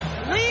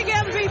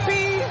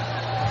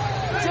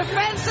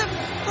Defensive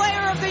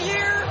Player of the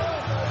Year.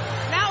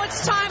 Now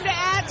it's time to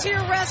add to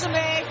your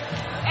resume.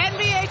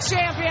 NBA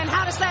champion.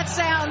 How does that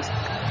sound?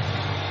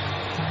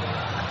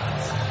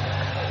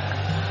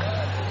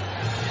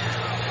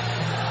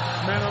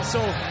 Man, I'm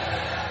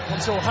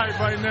so hyped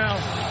right now.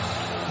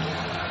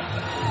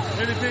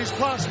 Anything's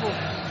possible.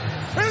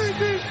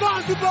 Anything's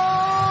possible!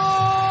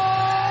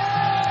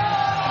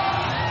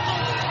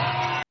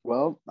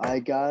 Well, all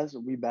right, guys,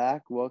 we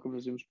back. Welcome to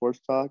Zoom Sports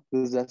Talk.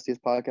 This is STS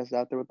podcast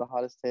out there with the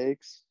hottest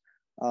takes.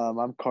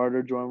 I'm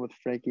Carter, joined with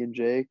Frankie and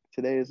Jake.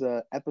 Today is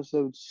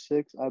episode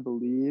 6, I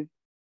believe.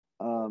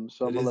 So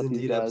I'm gonna let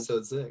these guys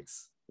episode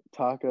 6.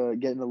 talk,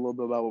 getting a little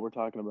bit about what we're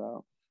talking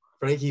about.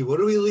 Frankie, what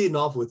are we leading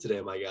off with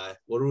today, my guy?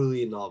 What are we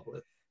leading off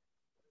with?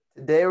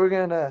 Today we're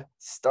gonna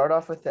start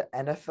off with the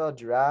NFL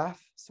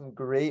draft. Some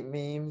great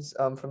memes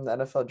from the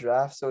NFL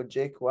draft. So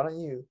Jake, why don't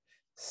you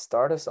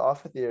start us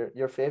off with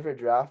your favorite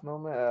draft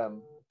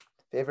moment,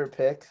 favorite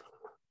pick?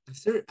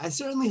 I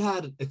certainly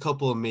had a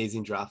couple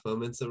amazing draft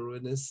moments that were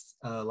witnessed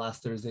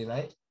last Thursday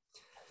night.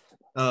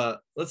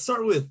 Let's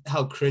start with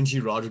how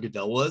cringy Roger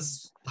Goodell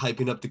was,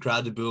 hyping up the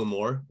crowd to boo him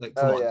more. Like,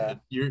 come on,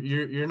 man.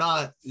 You're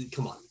not.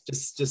 Come on,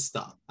 just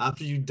stop.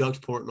 After you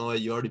ducked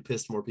Portnoy, you already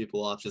pissed more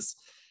people off. Just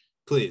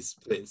please.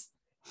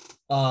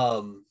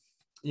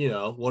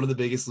 One of the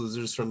biggest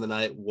losers from the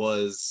night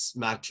was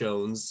Mac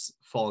Jones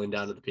falling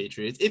down to the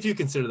Patriots. If you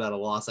consider that a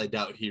loss, I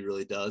doubt he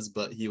really does,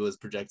 but he was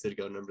projected to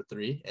go number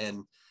 3,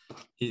 and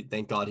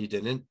thank God he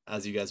didn't,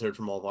 as you guys heard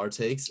from all of our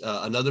takes.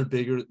 Another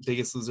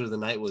biggest loser of the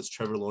night was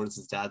Trevor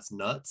Lawrence's dad's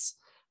nuts.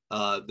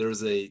 There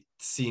was a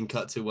scene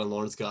cut to when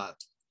Lawrence got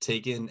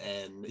taken,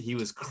 and he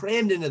was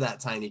crammed into that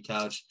tiny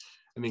couch.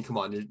 I mean, come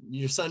on,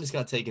 your son just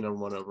got taken number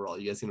 1 overall.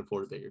 You guys can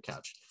afford a bigger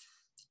couch.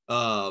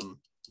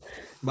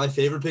 My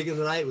favorite pick of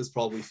the night was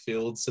probably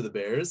Fields to the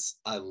Bears.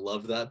 I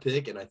love that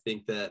pick, and I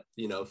think that,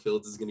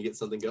 Fields is going to get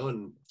something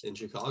going in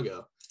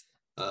Chicago.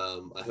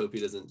 I hope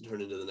he doesn't turn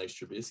into the next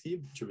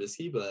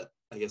Trubisky, but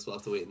I guess we'll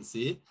have to wait and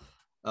see.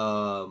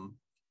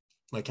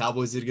 My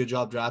Cowboys did a good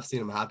job drafting.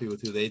 I'm happy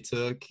with who they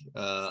took.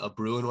 A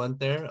Bruin went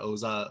there,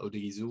 Oza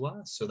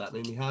Odigizua, so that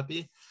made me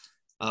happy.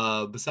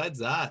 Besides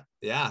that,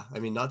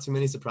 not too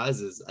many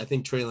surprises. I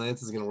think Trey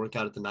Lance is going to work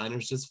out at the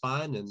Niners just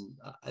fine, and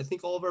I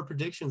think all of our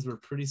predictions were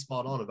pretty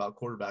spot on about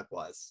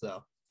quarterback-wise.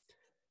 So,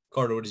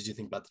 Carter, what did you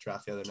think about the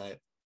draft the other night?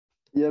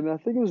 Yeah, I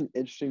think it was an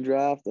interesting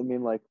draft. I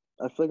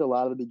feel like a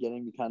lot of the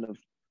beginning we kind of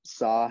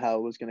saw how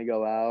it was going to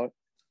go out.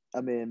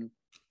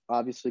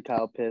 Obviously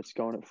Kyle Pitts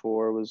going at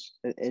 4 was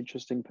an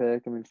interesting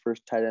pick.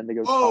 First tight end to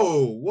go.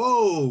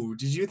 Whoa!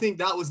 Did you think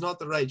that was not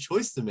the right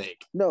choice to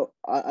make? No,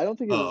 I don't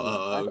think it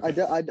was.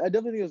 Okay. I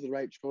definitely think it was the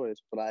right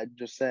choice, but I'm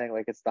just saying,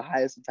 it's the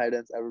highest the tight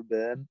end's ever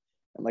been,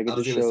 and it I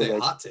was just going to shows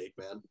say hot take,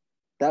 man.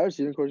 That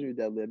receiving course would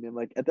be deadly. At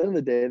the end of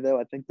the day, though,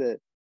 I think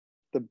that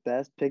the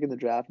best pick in the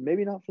draft,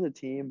 maybe not for the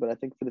team, but I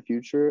think for the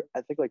future,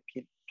 I think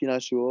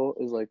Penei Sewell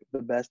is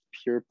the best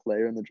pure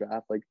player in the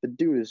draft. The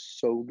dude is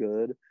so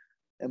good,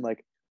 and I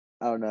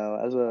don't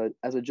know,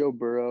 as a Joe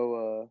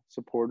Burrow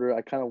supporter,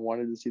 I kind of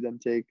wanted to see them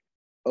take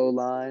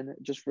O-line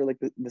just for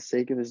the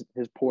sake of his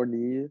poor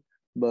knee,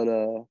 but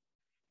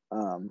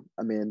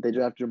they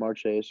drafted Jamar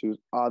Chase, who's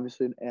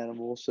obviously an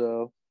animal.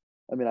 So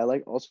I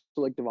also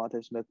like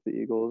Devontae Smith, the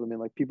Eagles.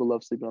 People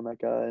love sleeping on that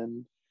guy,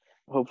 and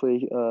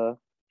hopefully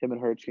him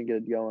and Hurts can get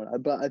it going.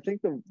 But I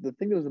think the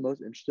thing that was the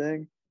most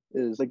interesting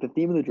is the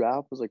theme of the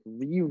draft was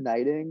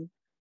reuniting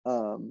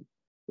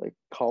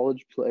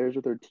college players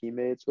with their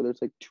teammates, whether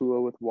it's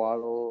Tua with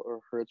Waddle or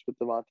Hurts with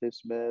Devontae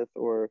Smith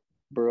or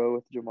Burrow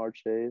with Jamar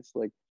Chase.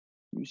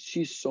 You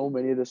see so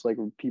many of this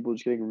people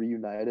just getting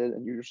reunited,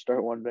 and you just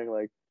start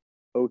wondering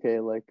okay,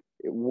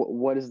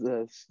 what is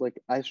this?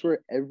 I swear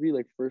every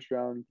first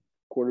round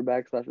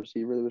quarterback /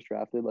 receiver that was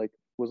drafted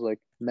was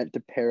meant to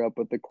pair up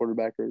with the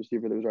quarterback or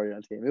receiver that was already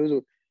on the team.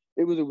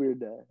 It was a weird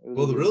day.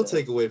 Well, the real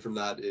takeaway from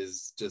that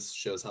is just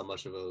shows how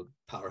much of a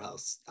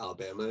powerhouse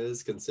Alabama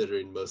is,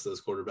 considering most of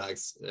those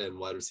quarterbacks and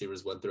wide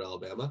receivers went through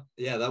Alabama.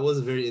 Yeah, that was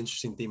a very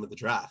interesting theme of the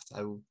draft,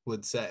 I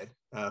would say.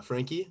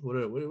 Frankie, what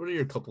are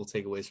your couple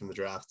takeaways from the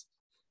draft?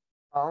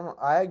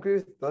 I agree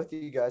with both of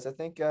you guys. I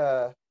think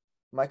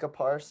Micah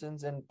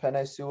Parsons and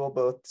Penei Sewell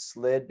both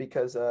slid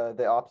because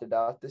they opted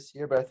out this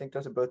year, but I think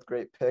those are both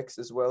great picks,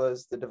 as well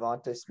as the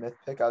Devontae Smith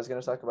pick. I was going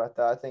to talk about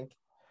that.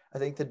 I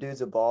think the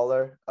dude's a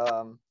baller.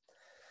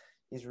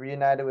 He's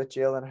reunited with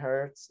Jalen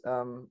Hurts.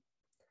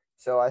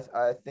 So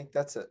I think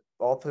that's it.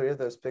 All 3 of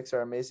those picks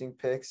are amazing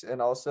picks.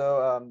 And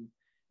also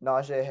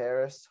Najee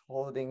Harris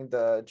holding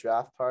the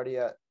draft party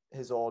at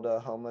his old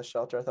homeless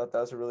shelter. I thought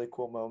that was a really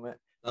cool moment.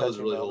 That was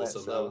really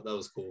wholesome. So that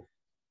was cool.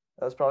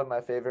 That was probably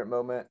my favorite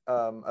moment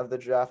of the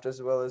draft,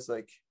 as well as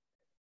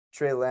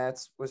Trey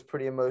Lance was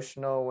pretty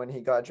emotional when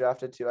he got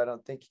drafted too. I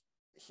don't think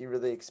he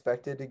really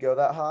expected to go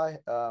that high.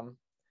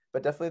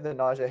 But definitely the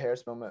Najee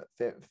Harris moment,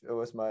 it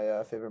was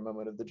my favorite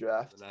moment of the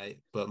draft.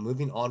 But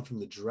moving on from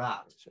the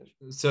draft.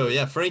 So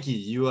yeah, Frankie,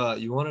 you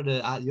wanted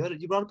to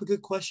you brought up a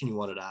good question you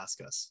wanted to ask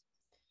us.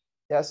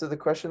 Yeah, so the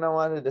question I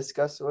wanted to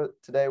discuss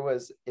today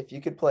was, if you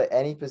could play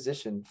any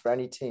position for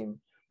any team,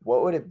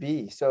 what would it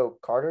be? So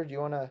Carter, do you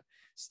want to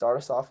start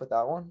us off with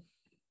that one?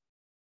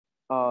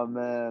 Oh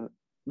man,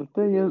 the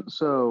thing is,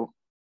 so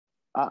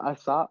I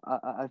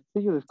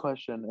think of this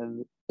question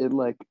and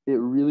it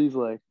really is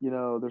like,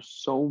 there's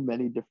so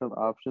many different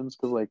options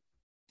because like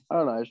I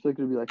don't know, I just feel like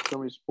there'd be like so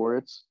many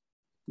sports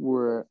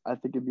where I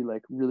think it'd be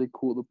like really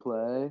cool to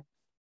play,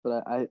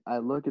 but I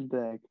look and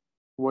think,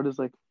 what is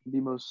like the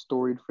most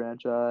storied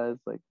franchise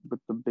like with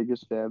the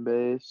biggest fan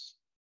base?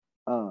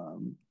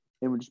 Um,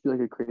 it would just be like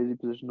a crazy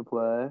position to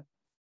play.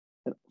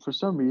 And for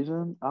some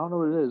reason, I don't know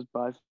what it is, but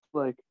I feel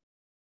like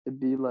it'd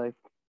be like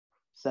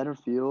center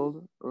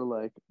field or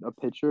like a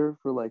pitcher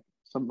for like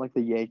something like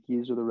the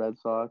Yankees or the Red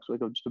Sox, or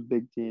like just a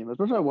big team.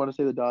 Especially I want to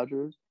say the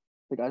Dodgers.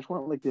 Like I just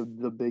want like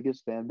the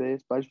biggest fan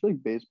base, but I just feel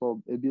like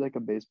baseball. It'd be like a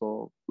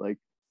baseball like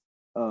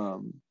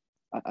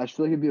I just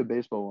feel like it'd be a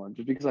baseball one,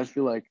 just because I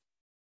feel like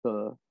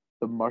the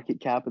the market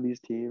cap of these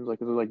teams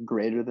like is like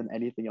greater than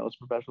anything else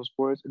in professional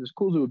sports. And as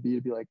cool as it would be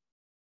to be like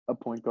a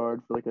point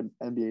guard for like an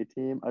NBA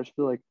team, I just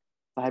feel like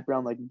the hype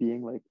around like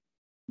being like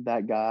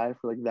that guy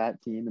for like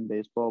that team in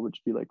baseball would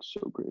just be like so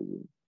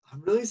crazy.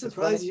 I'm really It's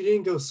surprised funny. you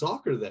didn't go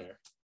soccer there.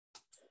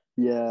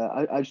 Yeah,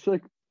 I just feel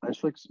like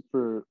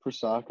for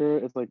soccer,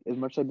 it's like as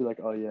much as I'd be like,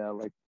 oh yeah,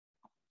 like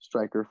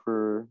striker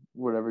for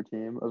whatever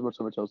team. As much as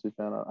I'm a Chelsea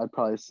fan, I'd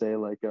probably say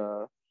like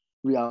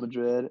Real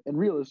Madrid. And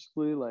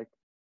realistically, like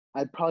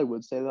I probably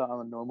would say that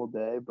on a normal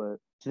day, but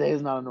today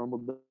is not a normal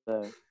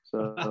day.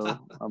 So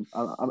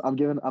I'm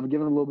giving a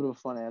little bit of a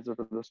fun answer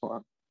for this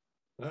one.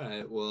 All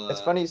right. Well,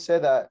 It's funny you say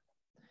that.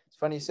 It's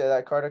funny you say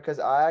that, Carter, because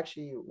I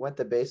actually went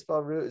the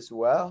baseball route as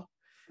well.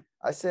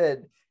 I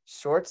said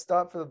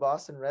shortstop for the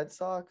Boston Red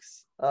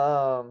Sox.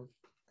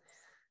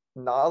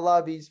 Not a lot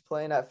of B's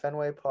playing at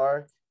Fenway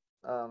Park.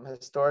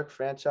 Historic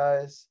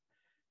franchise.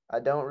 I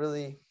don't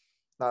really,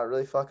 not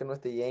really fucking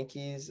with the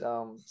Yankees,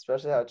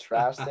 especially how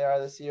trash they are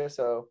this year.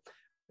 So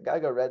I gotta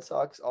go Red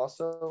Sox.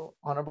 Also,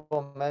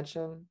 honorable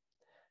mention.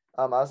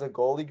 I was a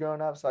goalie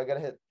growing up, so I gotta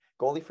hit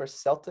goalie for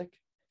Celtic.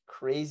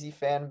 Crazy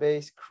fan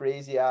base,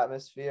 crazy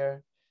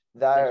atmosphere.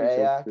 That or Actually,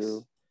 so Ajax.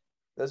 true.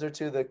 Those are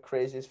two of the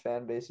craziest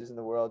fan bases in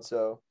the world.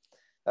 So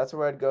that's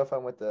where I'd go if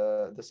I'm with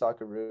the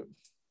soccer route.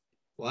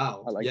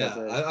 wow. I like that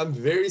Yeah, pick. I'm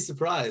very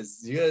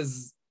surprised. You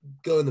guys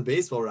go in the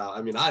baseball route.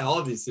 I mean, I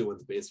obviously went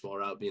the baseball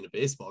route being a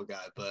baseball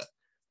guy, but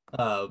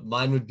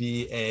mine would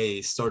be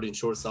a starting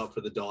shortstop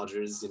for the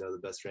Dodgers, the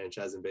best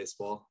franchise in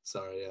baseball.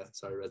 Sorry,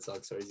 sorry, Red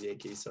Sox, sorry,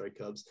 Yankees, sorry,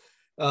 Cubs.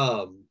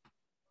 Um,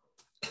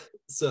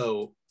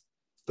 so,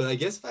 but I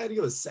guess if I had to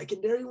go a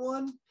secondary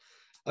one,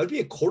 I'd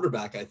be a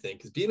quarterback, I think,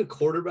 because being a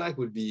quarterback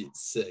would be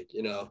sick.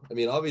 I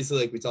mean, obviously,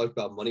 like we talked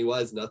about money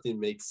wise, nothing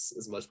makes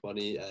as much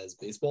money as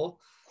baseball.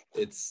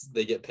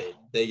 They get paid.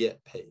 They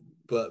get paid.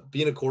 But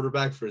being a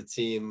quarterback for a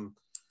team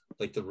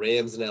like the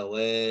Rams in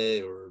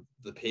LA or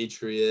the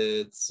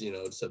Patriots,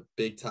 it's a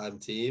big time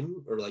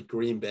team, or like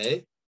Green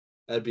Bay,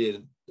 that'd be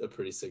a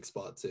pretty sick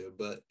spot too.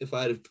 But if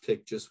I had to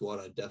pick just one,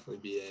 I'd definitely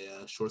be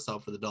a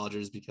shortstop for the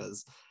Dodgers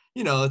because,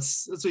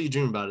 that's what you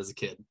dream about as a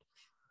kid.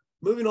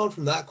 Moving on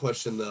from that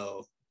question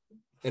though,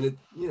 and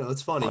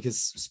it's funny because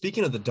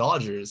speaking of the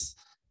Dodgers,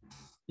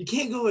 you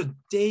can't go a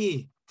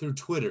day through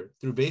Twitter,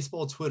 through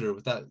baseball Twitter,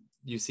 without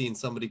you seeing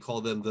somebody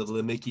call them the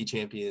Lemmicky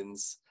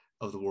champions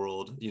of the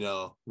world,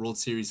 World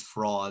Series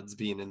frauds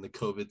being in the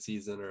COVID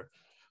season or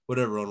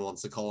whatever everyone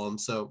wants to call them.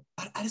 So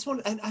I just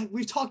want, and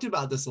we've talked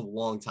about this a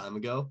long time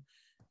ago.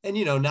 And,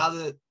 now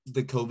that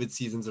the COVID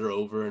seasons are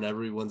over and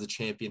everyone's a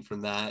champion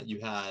from that,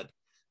 you had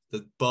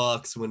the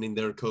Bucks winning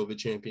their COVID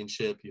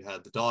championship. You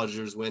had the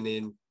Dodgers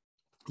winning.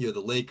 You had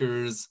the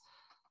Lakers.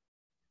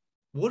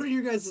 What are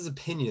your guys'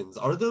 opinions?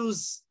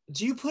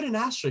 Do you put an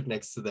asterisk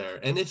next to there?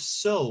 And if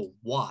so,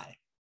 why?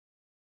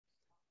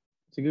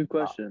 It's a good Uh,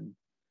 question.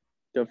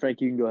 So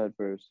Frank, you can go ahead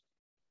first.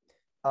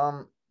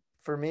 Um,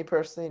 for me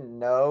personally,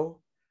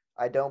 no,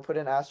 I don't put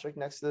an asterisk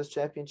next to those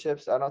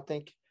championships. I don't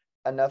think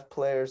enough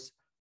players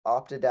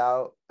opted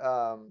out.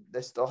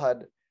 They still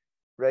had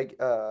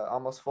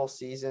almost full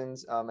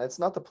seasons. It's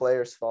not the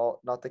players' fault,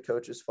 not the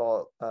coach's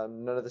fault,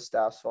 none of the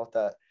staff's fault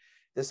that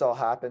this all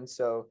happened.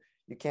 So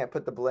you can't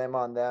put the blame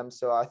on them.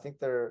 So I think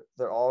they're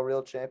all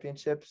real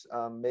championships.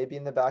 Maybe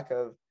in the back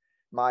of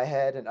my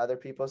head and other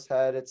people's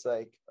head, it's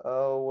like,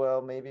 oh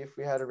well, maybe if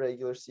we had a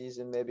regular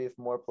season, maybe if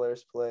more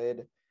players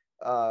played,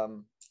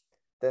 um,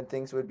 then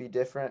things would be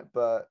different.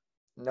 But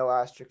no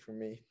asterisk for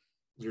me.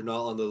 You're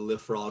not on the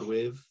LeFraud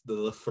wave, the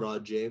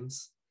LeFraud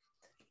James.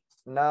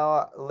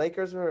 No,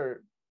 Lakers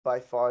were by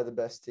far the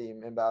best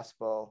team in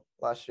basketball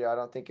last year. I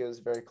don't think it was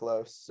very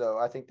close. So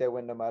I think they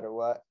win no matter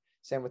what.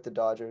 Same with the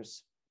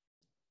Dodgers.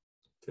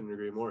 Couldn't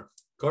agree more.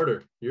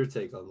 Carter, your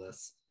take on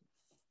this.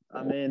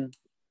 I mean,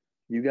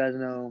 you guys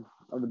know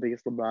I'm the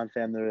biggest LeBron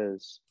fan there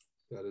is,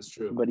 That is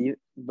true.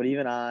 but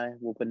even I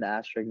will put an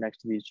asterisk next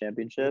to these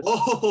championships.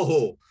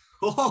 Oh,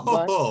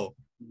 But oh,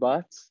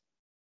 but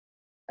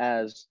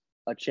as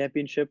a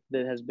championship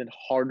that has been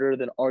harder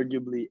than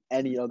arguably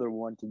any other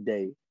one to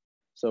date.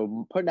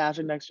 So put an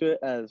asterisk next to it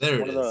as there it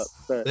one of is.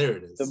 There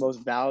it the is. most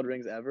valid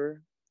rings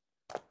ever.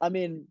 I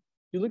mean,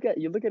 you look at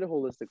it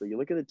holistically. You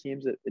look at the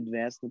teams that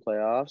advance in the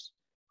playoffs.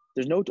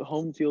 There's no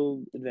home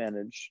field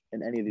advantage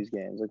in any of these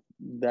games. Like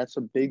that's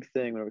a big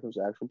thing when it comes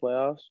to actual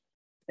playoffs.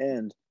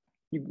 And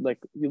you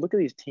look at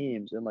these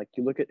teams and like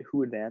you look at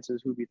who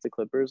advances, who beats the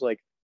Clippers. Like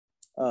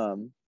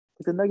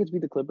the Nuggets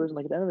beat the Clippers, and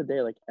like at the end of the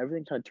day, like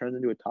everything kind of turns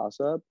into a toss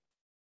up.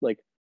 Like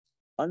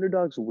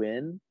underdogs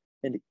win,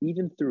 and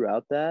even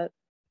throughout that,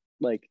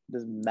 like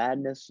this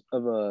madness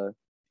of a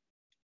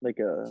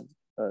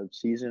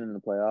season in the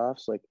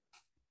playoffs, like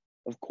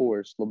of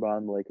course LeBron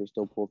and the Lakers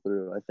still pull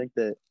through. I think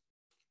that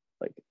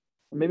like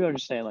maybe I'm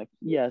just saying like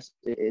yes,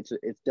 it's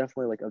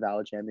definitely like a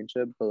valid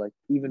championship, but like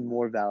even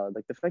more valid,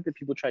 like the fact that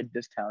people try to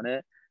discount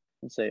it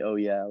and say, oh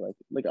yeah,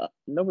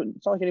 nobody,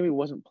 it's not like anybody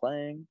wasn't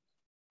playing,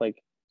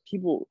 like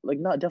people like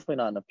not definitely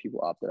not enough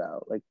people opted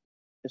out, like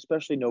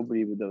especially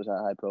nobody with those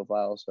high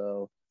profile.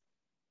 So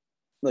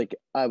like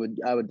I would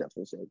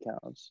definitely say it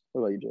counts.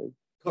 What about you, Jake?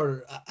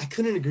 Carter, I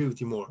couldn't agree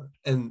with you more.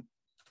 And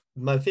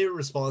my favorite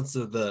response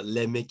to the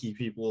Le Mickey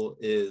people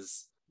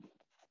is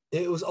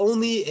it was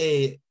only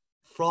a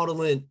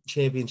fraudulent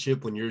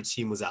championship when your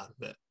team was out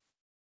of it.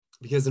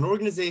 Because an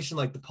organization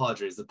like the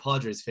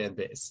Padres fan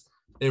base,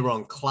 they were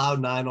on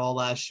cloud nine all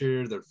last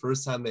year. Their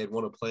first time they had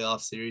won a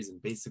playoff series in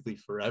basically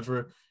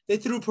forever. They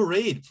threw a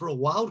parade for a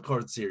wild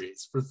card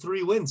series for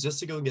 3 wins just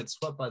to go and get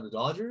swept by the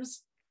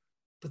Dodgers.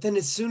 But then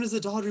as soon as the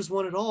Dodgers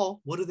won it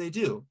all, what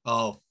do?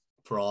 Oh,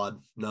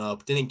 fraud. No,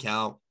 didn't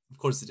count. Of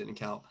course it didn't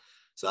count.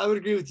 So I would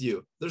agree with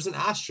you. There's an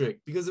asterisk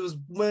because it was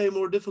way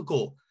more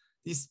difficult.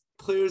 These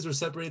players were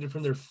separated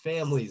from their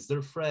families,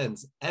 their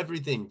friends,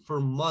 everything for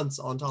months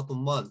on top of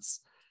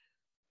months.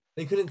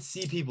 They couldn't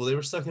see people. They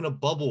were stuck in a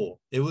bubble.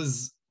 It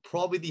was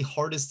probably the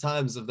hardest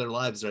times of their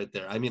lives right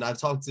there. I mean, I've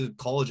talked to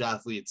college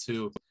athletes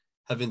who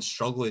have been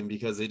struggling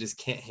because they just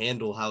can't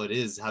handle how it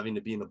is having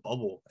to be in a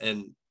bubble.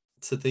 And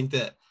to think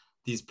that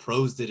these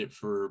pros did it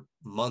for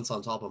months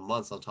on top of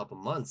months on top of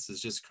months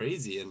is just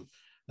crazy. And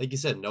like you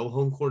said, no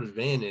home court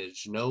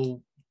advantage,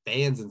 no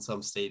fans in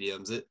some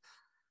stadiums. It,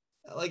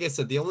 like I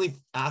said, the only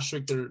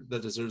asterisk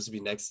that deserves to be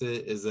next to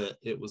it is that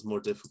it was more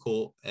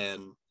difficult.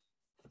 And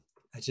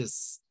I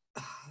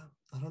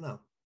don't know.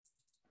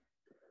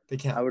 They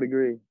count. I would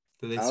agree.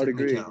 They I would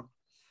agree. Count.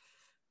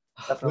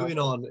 Definitely. Moving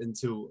on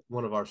into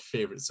one of our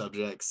favorite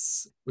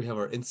subjects, we have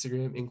our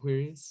Instagram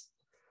inquiries.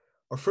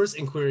 Our first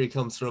inquiry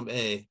comes from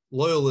a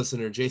loyal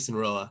listener, Jason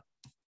Roa,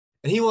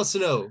 and he wants to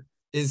know,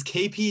 is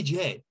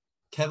KPJ,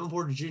 Kevin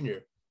Porter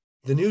Jr.,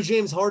 the new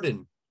James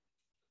Harden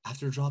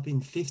after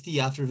dropping 50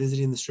 after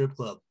visiting the strip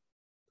club?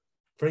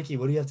 Frankie,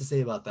 what do you have to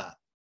say about that?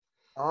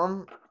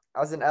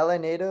 As an LA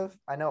native,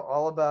 I know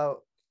all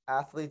about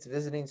athletes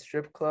visiting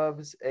strip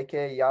clubs,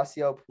 aka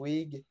Yasiel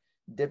Puig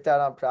dipped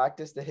out on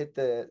practice to hit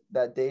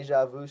that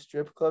deja vu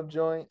strip club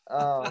joint.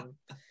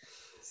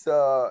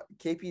 So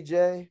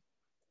KPJ,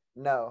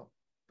 no,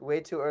 way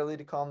too early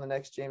to call him the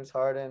next James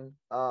Harden.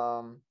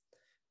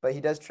 But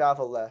he does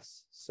travel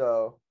less,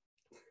 so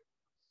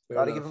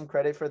gotta give him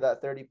credit for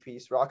that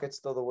 30-piece. Rockets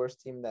still the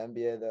worst team in the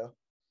NBA though.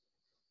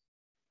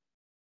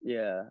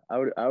 Yeah, I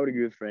would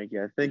agree with Frankie.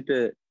 I think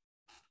that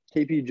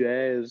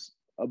KPJ is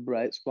a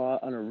bright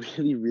spot on a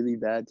really, really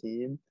bad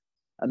team.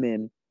 I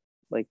mean,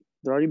 like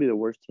they're already be the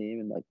worst team,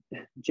 and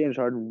like James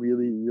Harden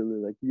really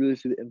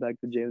see the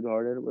impact of James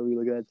Harden when we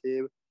look at that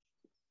team.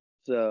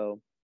 So,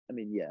 I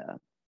mean, yeah,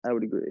 I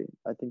would agree.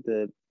 I think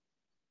that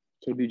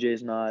KPJ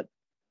is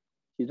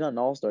he's not an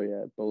all-star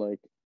yet, but like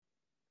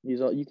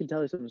you can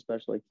tell he's something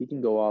special. Like he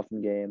can go off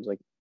in games. Like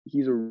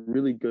he's a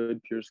really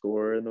good pure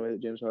scorer in the way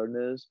that James Harden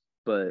is,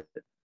 but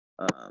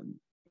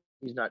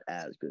he's not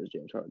as good as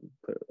James Harden,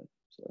 clearly.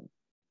 So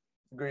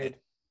agreed.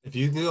 If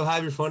you can go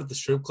have your fun at the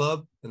strip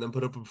club and then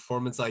put up a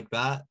performance like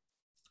that,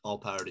 all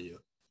power to you.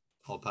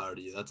 All power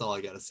to you. That's all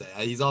I gotta say.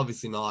 He's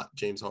obviously not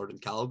James Harden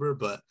caliber,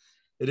 but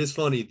it is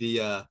funny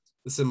the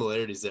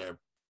similarities there.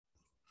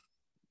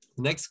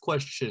 The next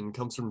question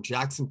comes from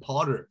Jackson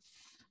Potter.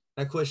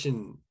 That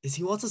question is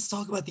he wants us to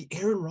talk about the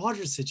Aaron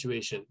Rodgers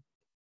situation.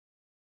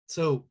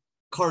 So,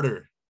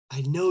 Carter,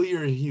 I know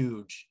you're a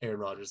huge Aaron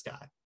Rodgers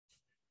guy.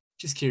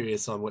 Just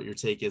curious on what your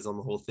take is on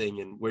the whole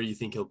thing and where you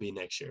think he'll be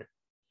next year.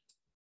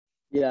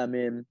 Yeah, I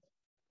mean,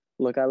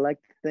 look, I like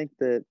to think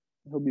that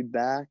he'll be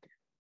back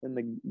in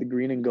the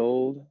green and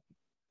gold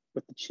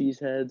with the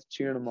cheeseheads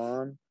cheering him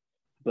on.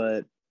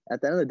 But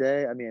at the end of the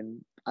day, I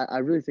mean, I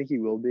really think he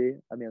will be.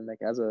 I mean, like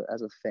as a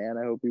fan,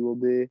 I hope he will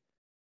be.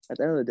 At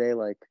the end of the day,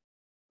 like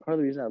part of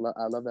the reason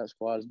I love that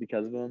squad is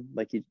because of him.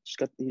 Like he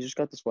just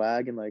got the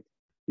swag, and like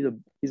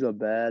he's a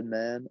bad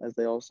man, as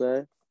they all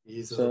say.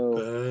 He's a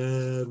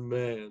bad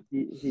man.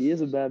 He is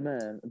a bad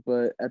man.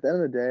 But at the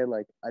end of the day,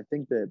 like I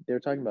think that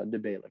they're talking about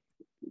debate. Like,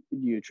 do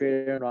you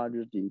trade Aaron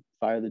Rodgers? Do you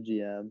fire the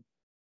GM?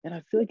 And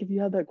I feel like if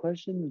you have that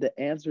question, the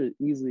answer is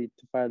easily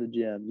to fire the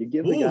GM. You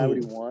give the guy what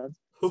he wants.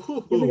 Give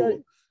the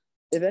guy,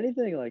 if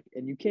anything, like,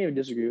 and you can't even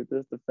disagree with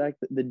this, the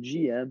fact that the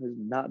GM has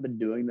not been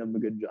doing them a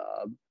good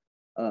job.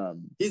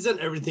 He's done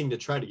everything to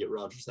try to get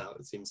Rodgers out,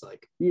 it seems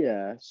like.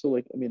 Yeah. So,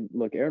 like, I mean,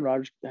 look, Aaron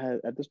Rodgers has,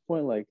 at this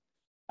point, like,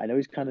 I know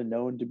he's kind of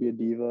known to be a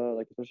diva,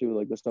 like especially with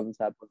like the stuff that's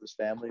happened with his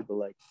family. But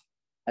like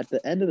at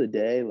the end of the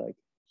day, like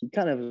he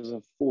kind of has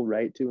a full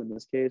right to in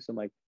this case. And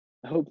like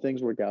I hope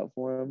things work out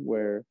for him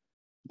where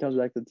he comes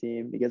back to the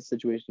team, he gets the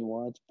situation he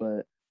wants.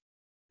 But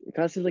it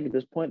kind of seems like at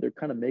this point they're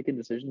kind of making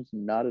decisions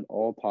not at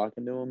all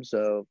talking to him.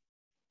 So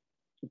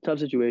tough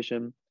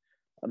situation.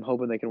 I'm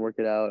hoping they can work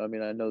it out. I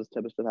mean, I know this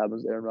type of stuff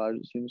happens to Aaron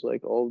Rodgers, it seems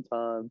like all the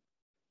time.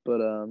 But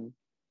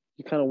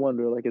you kind of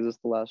wonder, like, is this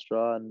the last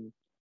straw? And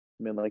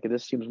I mean, like,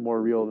 this seems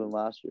more real than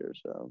last year.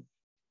 So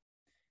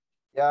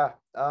Yeah.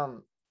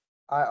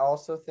 I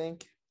also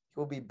think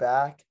he'll be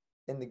back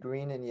in the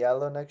green and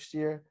yellow next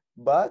year.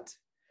 But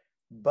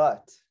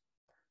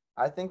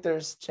I think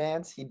there's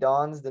chance he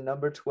dons the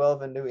number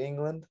 12 in New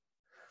England.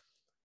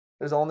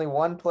 There's only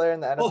one player in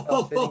the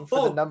NFL fitting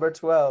for the number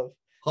 12.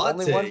 Hot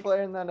Only take. one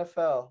player in the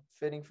NFL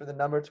fitting for the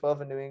number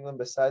 12 in New England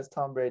besides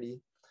Tom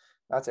Brady.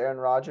 That's Aaron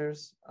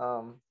Rodgers.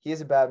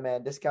 He's a bad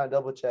man. Discount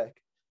double check.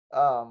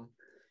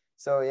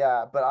 So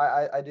yeah, but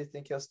I do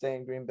think he'll stay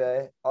in Green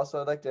Bay.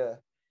 Also, I'd like to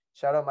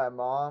shout out my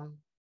mom.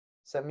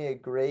 Sent me a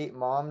great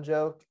mom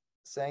joke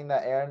saying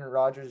that Aaron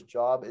Rodgers'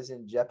 job is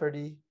in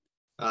jeopardy.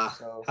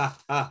 So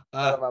shout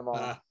out my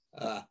mom.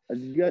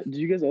 did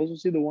you guys also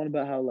see the one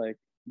about how like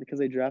because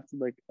they drafted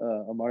like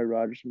Amari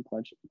Rodgers from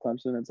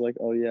Clemson, it's like,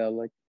 oh yeah,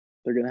 like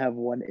they're gonna have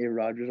one A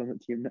Rodgers on the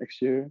team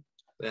next year.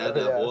 They had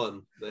to have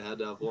one. They had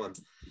to have one.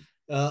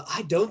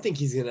 I don't think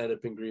he's gonna end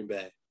up in Green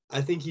Bay. I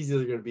think he's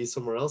either gonna be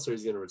somewhere else or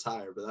he's gonna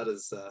retire. But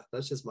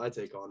that's just my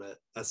take on it.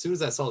 As soon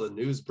as I saw the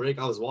news break,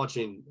 I was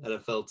watching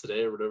NFL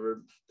Today or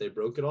whatever they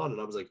broke it on, and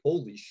I was like,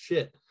 holy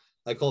shit.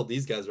 I called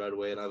these guys right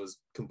away, and I was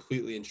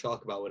completely in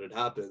shock about what had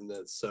happened.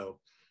 So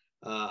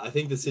I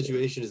think the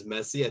situation is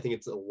messy. I think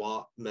it's a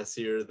lot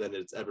messier than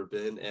it's ever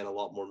been, and a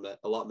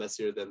lot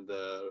messier than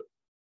the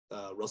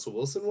Russell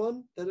Wilson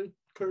one that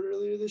occurred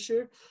earlier this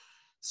year.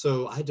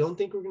 So I don't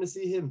think we're going to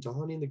see him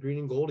donning the green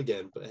and gold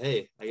again. But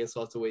hey, I guess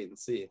we'll have to wait and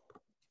see.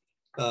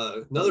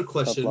 Another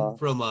question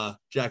from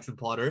Jackson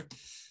Potter.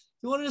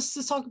 He wanted us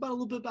to talk about a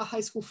little bit about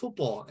high school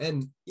football.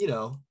 And, you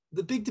know,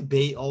 the big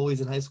debate always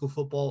in high school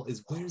football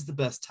is where's the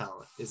best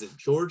talent? Is it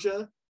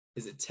Georgia?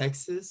 Is it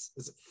Texas?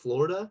 Is it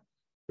Florida?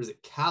 Or is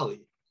it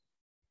Cali?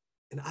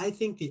 And I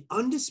think the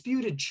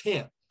undisputed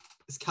champ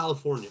is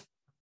California.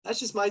 That's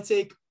just my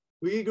take.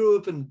 We grew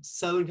up in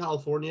Southern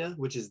California,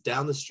 which is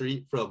down the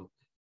street from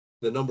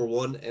the number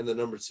 1 and the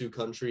number 2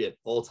 country at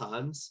all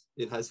times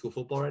in high school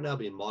football right now,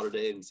 being Mater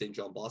Dei and St.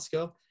 John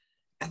Bosco.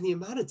 And the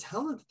amount of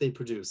talent that they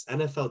produce,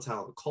 NFL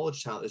talent,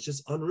 college talent, is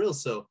just unreal.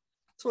 So I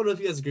just wonder if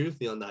you guys agree with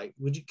me on that.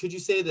 Could you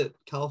say that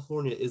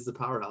California is the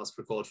powerhouse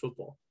for college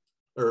football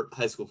or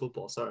high school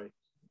football? Sorry.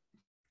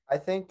 I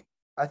think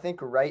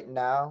right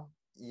now,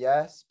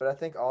 yes, but I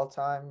think all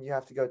time you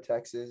have to go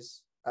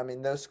Texas. I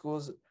mean, those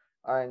schools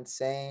are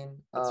insane.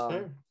 That's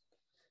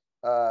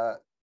fair.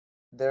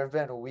 There have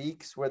been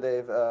weeks where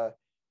they've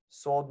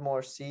sold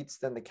more seats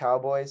than the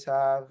Cowboys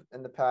have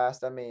in the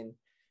past. I mean,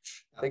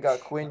 they got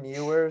Quinn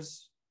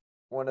Ewers,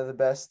 one of the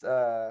best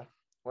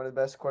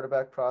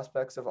quarterback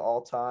prospects of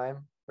all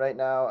time right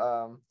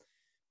now,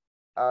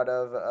 out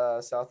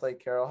of South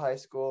Lake Carroll High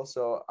School.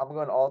 So I'm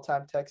going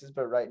all-time Texas,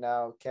 but right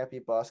now can't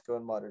beat Bosco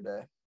and Mater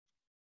Dei.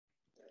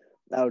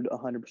 I would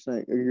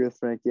 100% agree with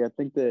Frankie. I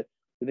think that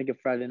you think of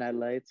Friday Night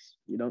Lights,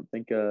 you don't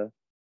think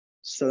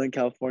Southern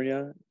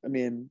California. I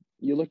mean,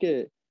 you look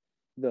at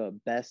the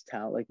best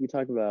talent, like we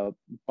talk about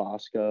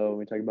Bosco,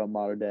 we talk about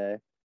Mater Dei,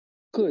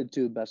 clearly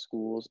 2 of the best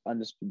schools.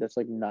 That's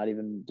like not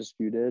even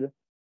disputed.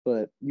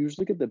 But you just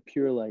look at the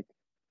pure like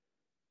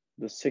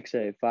the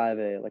 6A,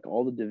 5A, like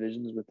all the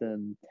divisions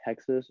within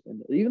Texas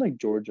and even like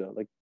Georgia.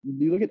 Like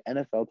you look at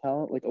NFL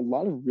talent, like a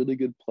lot of really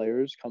good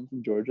players come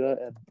from Georgia,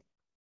 and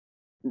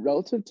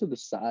relative to the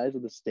size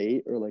of the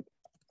state or like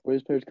where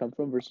these players come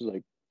from versus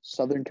like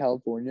Southern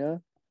California,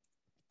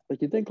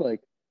 like you think like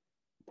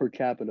per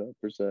capita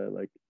per se,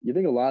 like you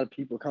think a lot of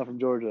people come from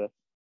Georgia.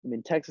 I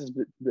mean, Texas,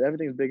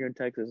 everything's bigger in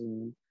Texas,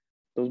 and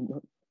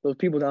those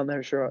people down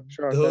there sure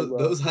are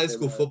those high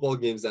school football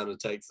games down in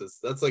Texas.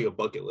 That's like a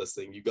bucket list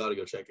thing. You got to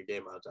go check a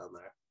game out down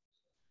there.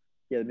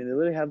 Yeah, I mean they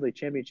literally have like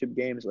championship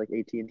games at, like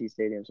AT&T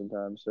Stadium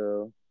sometimes.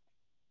 So,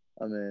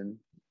 I mean,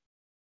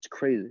 it's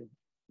crazy.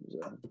 So.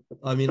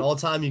 I mean, all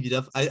time you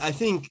could I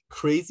think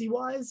crazy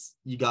wise,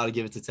 you got to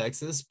give it to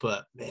Texas.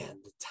 But man,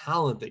 the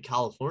talent that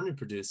California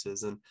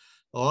produces, and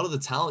a lot of the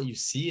talent you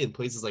see in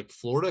places like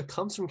Florida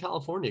comes from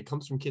California. It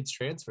comes from kids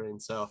transferring.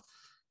 So,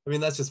 I mean,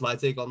 that's just my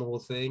take on the whole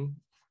thing.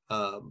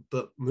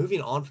 But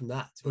moving on from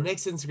that, the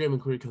next Instagram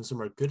inquiry comes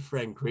from our good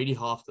friend Grady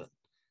Hoffman.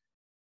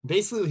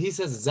 Basically, what he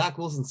says is Zach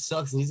Wilson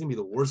sucks and he's gonna be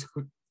the worst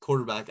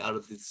quarterback out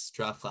of this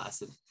draft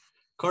class. And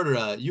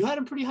Carter, you had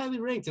him pretty highly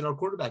ranked in our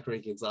quarterback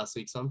rankings last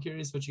week, so I'm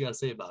curious what you got to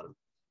say about him.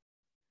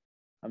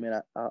 I mean,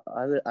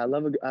 I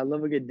love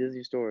a good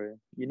Disney story.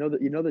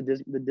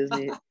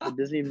 The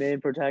Disney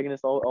main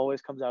protagonist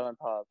always comes out on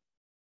top.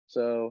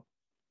 So,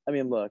 I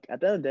mean, look, at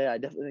the end of the day, I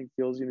definitely think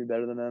Fields is gonna be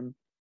better than him.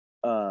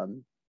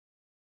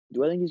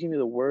 Do I think he's gonna be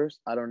the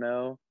worst? I don't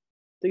know.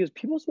 Because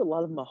people see a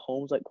lot of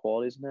Mahomes like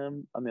qualities in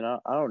him. I mean, I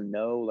don't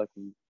know like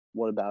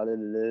what about it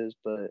is,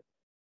 but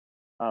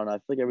I don't know. I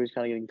feel like everybody's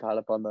kind of getting caught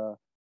up on the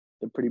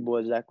pretty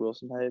boy Zach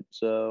Wilson hype.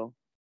 So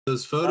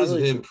Those not photos of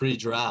really him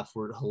pre-draft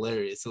were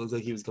hilarious. It looked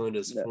like he was going to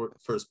his no,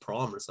 first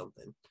prom or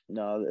something.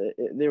 no,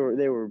 they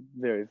were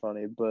very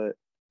funny, but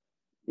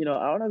I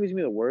don't know if he's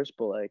gonna be the worst,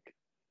 but like,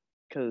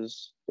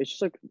 because it's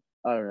just like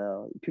I don't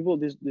know. People,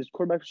 these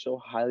quarterbacks are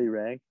so highly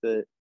ranked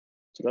that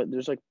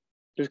there's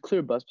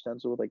clear bust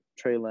potential with like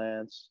Trey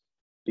Lance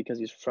because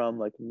he's from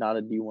like not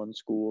a D1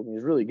 school. I mean,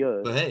 he's really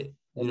good. But hey,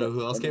 you And know then,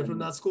 who else and came from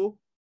then that school?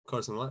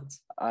 Carson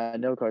Wentz. I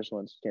know Carson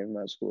Wentz came from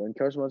that school, and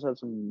Carson Wentz had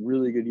some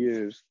really good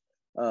years.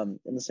 And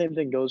the same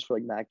thing goes for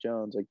like Mac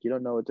Jones. Like you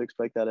don't know what to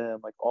expect out of him.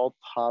 Like all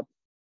top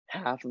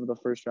half of the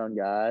first round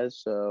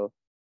guys. So,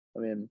 I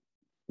mean,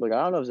 look,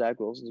 I don't know if Zach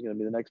Wilson's going to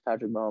be the next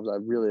Patrick Mahomes.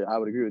 I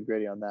would agree with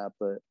Grady on that,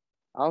 but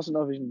I also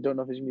don't know if he's going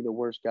to be the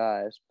worst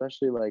guy,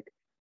 especially like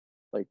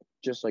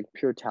just like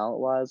pure talent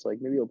wise. Like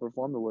maybe he'll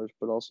perform the worst,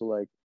 but also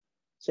like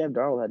Sam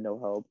Darnold had no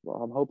help.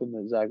 Well, I'm hoping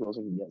that Zach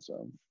Wilson can get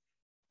some.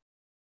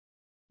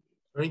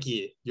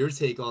 Frankie, your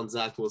take on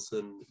Zach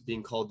Wilson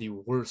being called the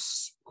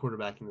worst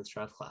quarterback in this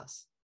draft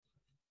class?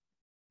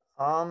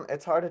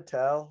 It's hard to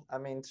tell. I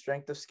mean,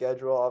 strength of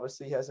schedule.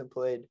 Obviously, he hasn't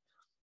played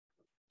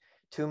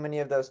too many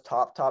of those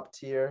top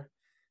tier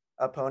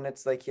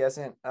opponents. Like he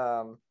hasn't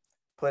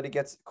played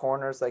against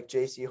corners like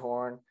J.C.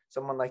 Horn,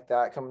 someone like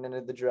that coming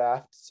into the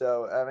draft.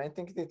 So I mean, I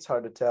think it's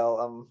hard to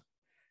tell.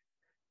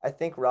 I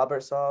think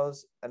Robert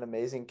Saleh's an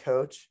amazing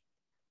coach,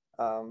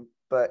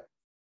 but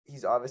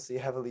he's obviously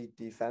heavily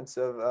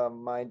defensive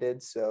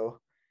minded. So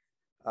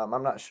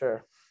I'm not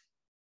sure.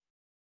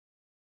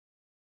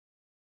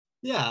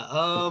 Yeah,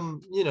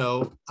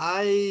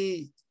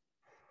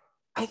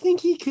 I think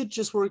he could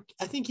just work.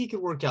 I think he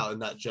could work out in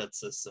that jet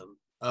system.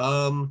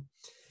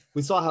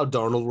 We saw how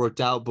Darnold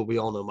worked out, but we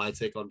all know my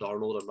take on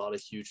Darnold. I'm not a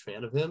huge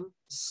fan of him,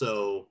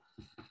 so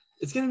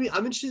it's gonna be.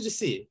 I'm interested to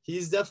see.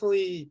 He's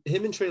definitely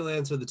him and Trey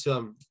Lance are the two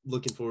I'm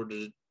looking forward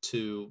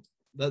to.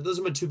 Those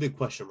are my two big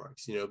question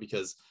marks.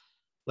 Because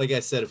like I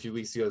said a few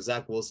weeks ago,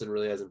 Zach Wilson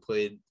really hasn't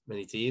played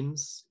many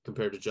teams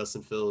compared to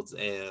Justin Fields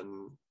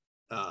and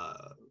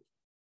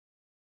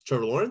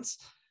Trevor Lawrence,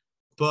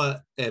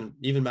 and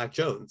even Mac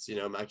Jones,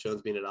 Mac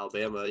Jones being at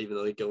Alabama, even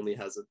though he only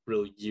has a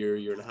real year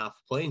and a half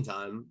of playing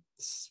time,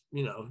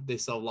 they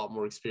saw a lot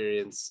more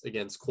experience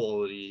against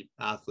quality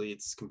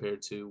athletes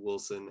compared to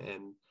Wilson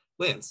and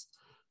Lance.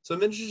 So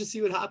I'm interested to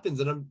see what happens,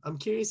 and I'm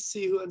curious to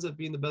see who ends up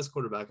being the best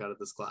quarterback out of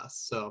this class.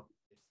 So,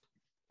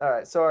 all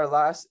right. So our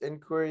last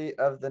inquiry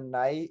of the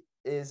night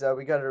is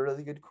we got a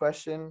really good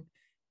question,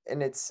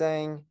 and it's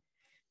saying,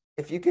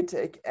 if you could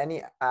take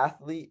any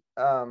athlete,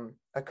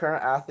 a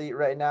current athlete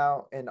right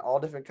now in all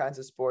different kinds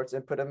of sports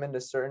and put them into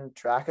certain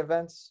track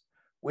events,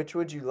 which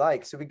would you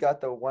like? So we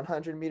got the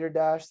 100-meter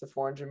dash, the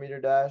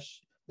 400-meter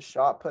dash, the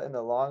shot put, and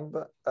the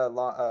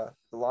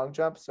long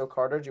jump. So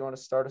Carter, do you want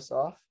to start us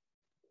off?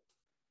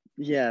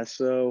 Yeah.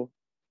 So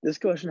this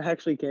question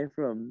actually came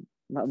from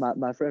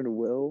my friend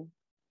Will.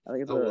 I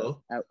think it's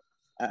Will.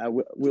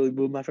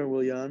 Will, my friend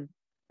Will Young,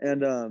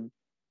 and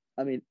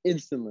I mean,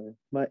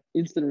 my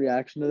instant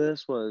reaction to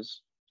this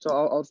was, so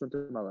I'll send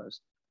through my list.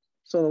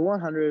 So the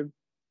 100,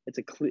 it's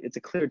a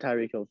clear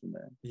Tyreek Hill for me.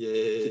 Yeah,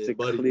 it's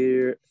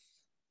buddy.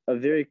 a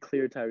very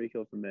clear Tyreek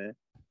Hill for me.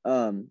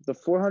 The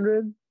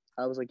 400,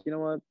 I was like, you know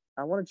what?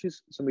 I want to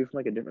choose somebody from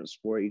like a different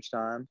sport each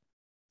time.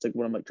 It's like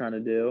what I'm like trying to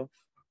do.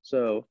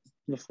 So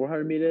from the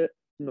 400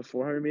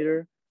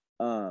 meter,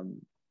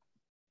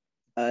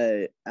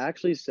 I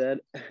actually said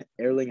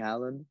Erling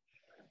Haaland.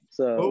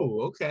 So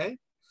okay.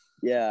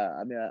 Yeah,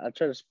 I mean, I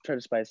try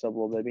to spice up a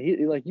little bit. I mean,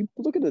 he like you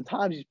look at the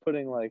times he's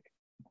putting, like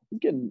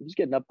he's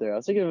getting up there. I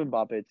was thinking of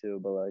Mbappe too,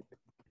 but like,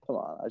 come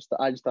on, I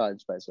just thought I'd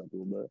spice up a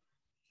little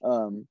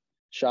bit.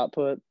 Shot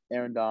put,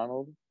 Aaron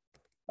Donald,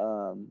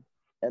 and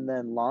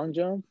then long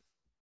jump,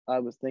 I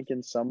was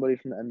thinking somebody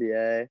from the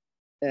NBA,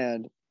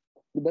 and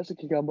the best I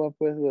could come up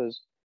with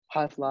was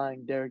high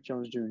flying Derrick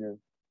Jones Jr.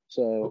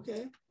 So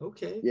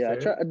okay, yeah, fair. I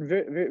tried a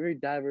very very very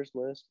diverse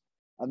list.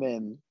 I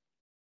mean,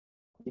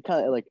 you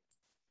kind of like.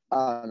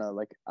 I don't know.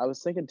 Like I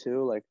was thinking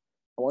too. Like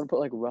I want to put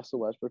like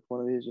Russell Westbrook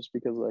one of these just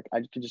because like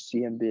I could just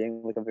see him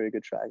being like a very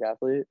good track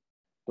athlete.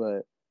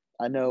 But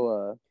I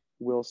know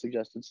Will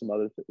suggested some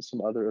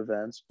other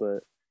events, but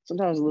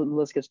sometimes the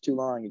list gets too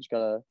long. You just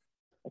gotta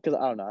because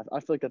I don't know. I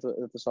feel like that's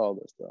a solid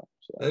list though.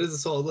 So that is a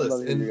solid I'd love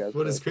list. to hear your And guys'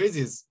 what is list.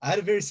 crazy is I had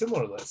a very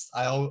similar list.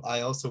 I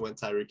also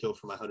went Tyreek Hill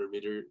for my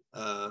 100-meter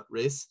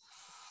race.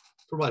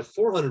 For my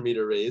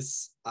 400-meter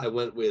race, I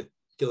went with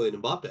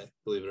Kylian Mbappe,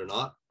 believe it or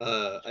not.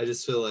 I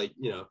just feel like,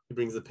 he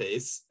brings the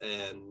pace,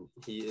 and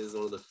he is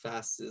one of the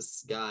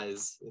fastest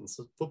guys in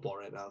football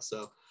right now.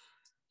 So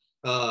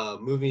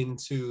moving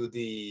to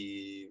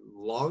the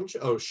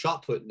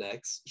shot put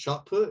next.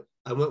 Shot put,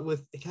 I went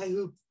with a guy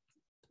who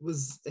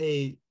was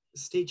a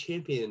state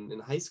champion in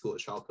high school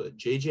at shot put,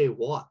 J.J.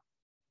 Watt.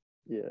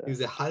 Yeah. He was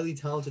a highly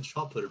talented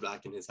shot putter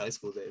back in his high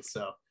school days.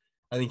 So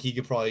I think he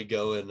could probably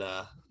go and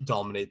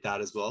dominate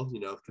that as well,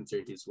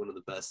 considering he's one of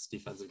the best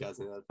defensive guys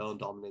in the NFL and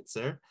dominates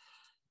there.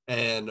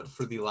 And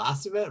for the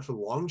last event, for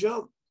long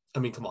jump, I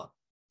mean, come on.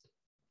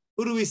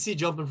 Who do we see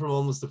jumping from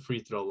almost the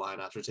free throw line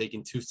after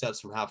taking 2 steps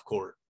from half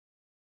court?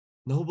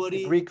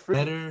 Nobody Greek freak.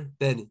 better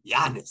than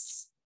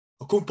Giannis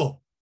Okumpo.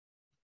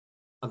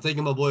 I'm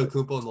taking my boy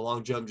Okumpo in the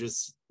long jump,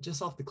 just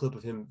off the clip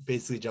of him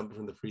basically jumping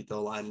from the free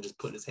throw line and just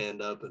putting his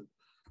hand up and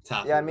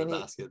tapping the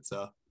basket.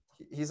 So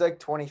he's like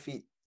 20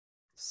 feet.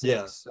 6,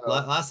 yeah. So.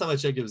 Last time I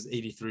checked, it was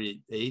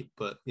 83.8,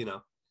 but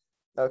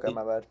Okay,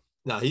 my bad.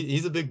 No,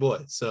 he's a big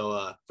boy.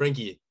 So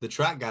Frankie, the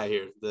track guy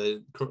here,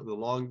 the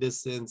long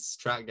distance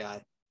track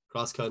guy,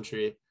 cross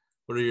country.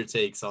 What are your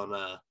takes on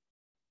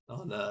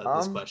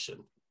this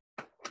question?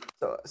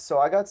 So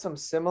I got some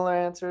similar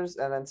answers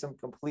and then some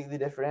completely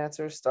different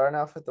answers. Starting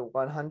off with the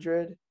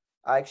 100,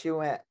 I actually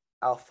went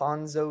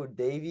Alphonso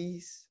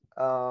Davies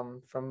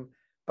from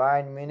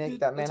Bayern Munich.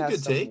 That man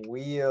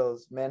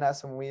has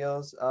some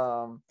wheels.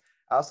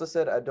 I also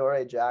said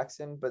Adoree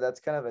Jackson, but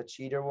that's kind of a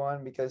cheater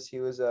one because he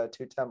was a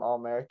 2-time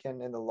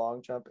All-American in the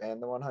long jump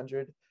and the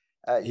 100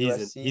 at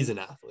USC. He's an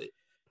athlete.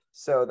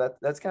 So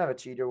that's kind of a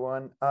cheater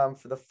one.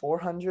 For the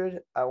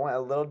 400, I went a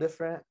little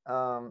different.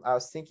 I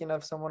was thinking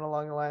of someone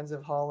along the lines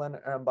of Haaland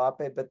or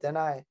Mbappe, but then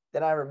I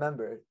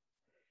remembered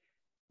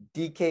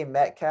DK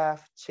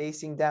Metcalf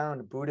chasing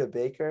down Buda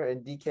Baker,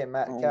 and DK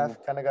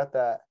Metcalf kind of got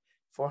that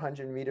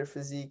 400-meter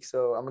physique.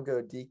 So I'm gonna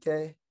go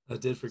DK. I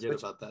did forget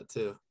about that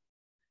too.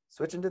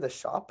 Switching to the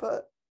shot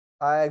put,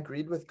 I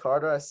agreed with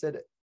Carter. I said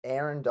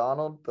Aaron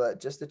Donald,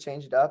 but just to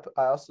change it up,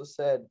 I also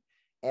said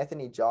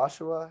Anthony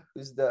Joshua,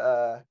 who's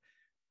the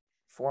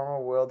former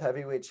world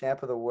heavyweight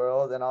champ of the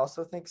world. And I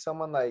also think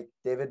someone like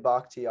David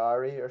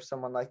Bakhtiari or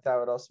someone like that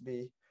would also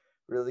be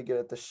really good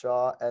at the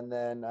shot. And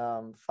then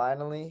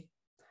finally,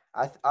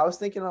 I was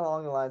thinking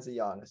along the lines of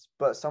Giannis,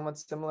 but someone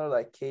similar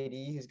like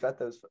KD, who's got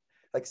those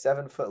like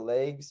 7-foot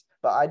legs,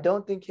 but I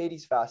don't think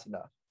KD's fast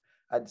enough.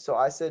 So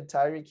I said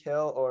Tyreek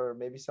Hill or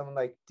maybe someone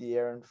like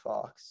De'Aaron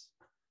Fox.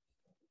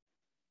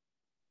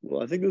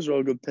 Well, I think those are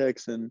all good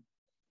picks. And,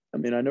 I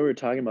mean, I know we were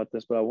talking about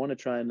this, but I want to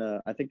try and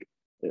I think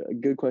a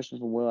good question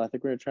from Will. I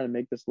think we're going to try to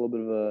make this a little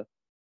bit of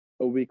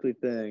a weekly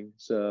thing.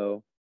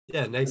 So,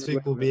 yeah, next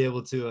week we'll be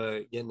able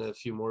to get into a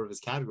few more of his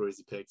categories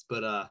he picked.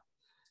 But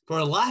for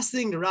our last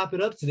thing to wrap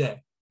it up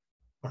today,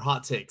 our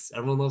hot takes.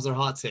 Everyone loves our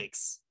hot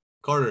takes.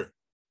 Carter,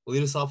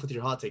 lead us off with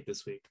your hot take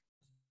this week.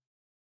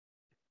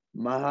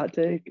 My hot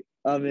take?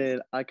 I mean,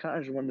 I kind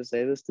of just wanted to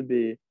say this to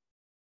be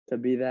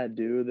that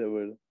dude that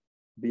would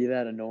be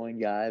that annoying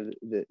guy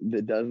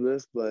that does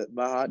this, but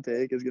my hot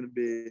take is going to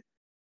be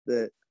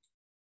that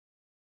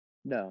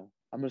no,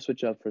 I'm going to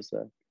switch up for a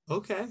sec.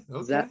 Okay.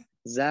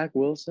 Zach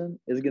Wilson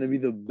is going to be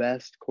the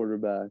best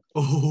quarterback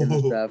in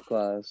this draft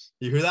class.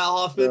 You hear that,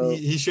 Hoffman? So,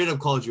 he straight up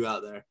called you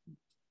out there.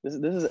 This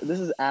is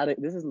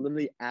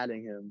literally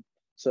adding him.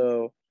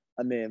 So,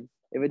 I mean,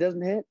 if it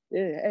doesn't hit,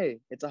 hey,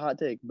 it's a hot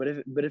take. But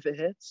if it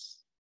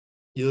hits,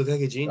 you look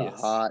like a genius.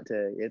 It's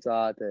a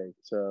hot take.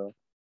 So,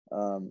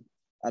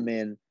 I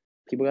mean,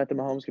 people got the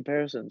Mahomes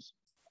comparisons.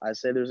 I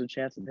say there's a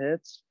chance it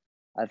hits.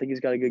 I think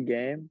he's got a good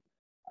game.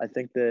 I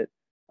think that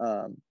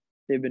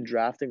they've been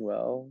drafting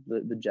well.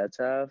 The Jets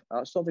have.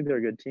 I still think they're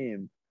a good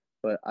team,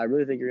 but I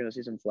really think you're going to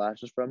see some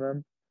flashes from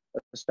him,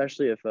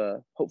 especially if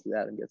hopefully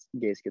Adam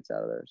Gase gets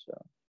out of there. So,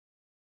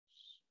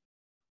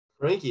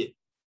 Frankie,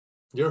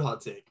 your hot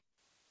take.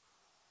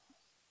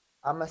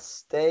 I'm going to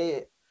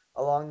stay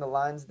along the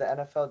lines of the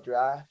NFL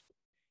draft.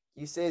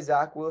 You say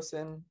Zach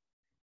Wilson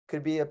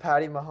could be a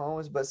Patty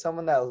Mahomes, but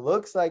someone that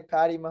looks like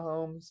Patty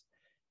Mahomes,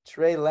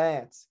 Trey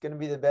Lance, going to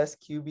be the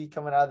best QB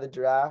coming out of the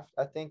draft.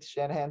 I think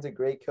Shanahan's a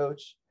great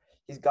coach.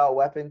 He's got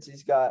weapons.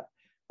 He's got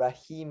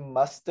Raheem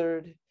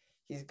Mostert.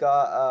 He's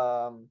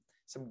got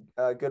some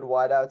good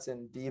wideouts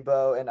in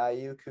Debo and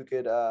Ayuk who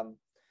could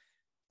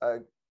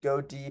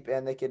go deep,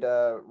 and they could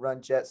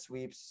run jet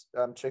sweeps,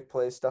 trick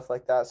plays, stuff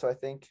like that. So I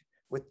think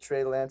with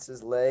Trey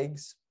Lance's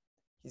legs,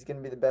 he's going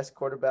to be the best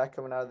quarterback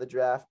coming out of the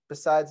draft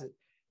besides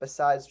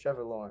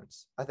Trevor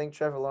Lawrence. I think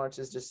Trevor Lawrence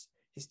is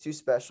he's too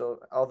special,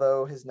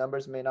 although his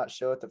numbers may not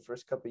show it the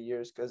first couple of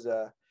years because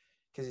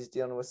he's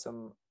dealing with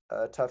some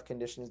tough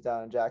conditions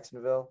down in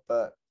Jacksonville.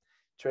 But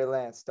Trey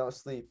Lance, don't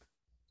sleep.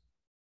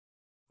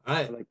 All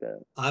right. I like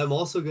that. I'm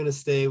also going to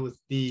stay with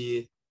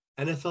the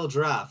NFL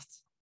draft.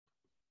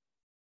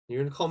 You're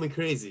going to call me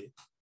crazy,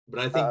 but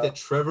I think that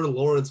Trevor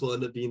Lawrence will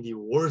end up being the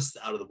worst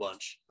out of the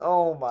bunch.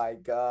 Oh, my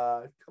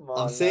God. Come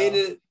on. I'm saying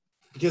it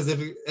because if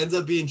it ends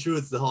up being true,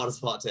 it's the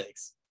hottest hot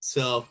takes.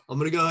 So I'm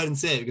going to go ahead and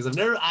say it because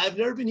I've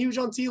never been huge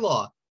on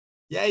T-Law.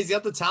 Yeah, he's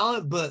got the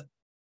talent, but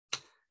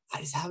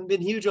I just haven't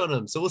been huge on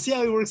him. So we'll see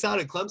how he works out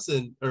at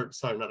Clemson. Not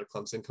at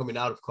Clemson, coming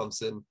out of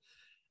Clemson.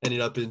 Ended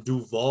up in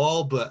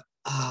Duval, but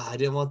I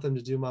didn't want them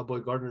to do my boy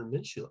Gardner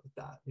Minshew like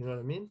that. You know what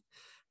I mean?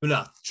 But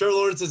no, Trevor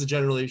Lawrence is a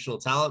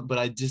generational talent, but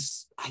I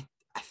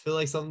feel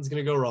like something's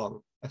going to go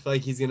wrong. I feel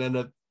like he's going to end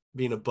up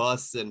being a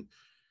bust. And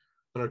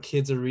when our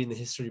kids are reading the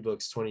history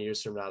books 20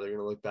 years from now, they're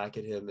going to look back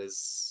at him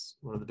as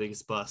one of the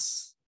biggest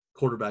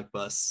quarterback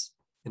busts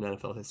in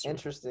NFL history.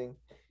 Interesting.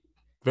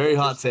 Very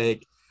hot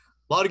take.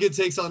 A lot of good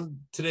takes on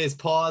today's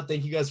pod.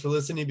 Thank you guys for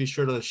listening. Be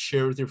sure to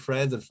share with your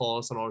friends and follow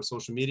us on all our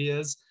social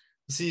medias.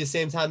 See you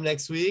same time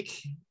next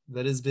week.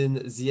 That has been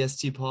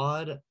ZST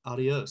Pod.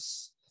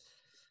 Adios.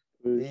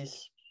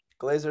 Peace.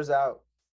 Glazers out.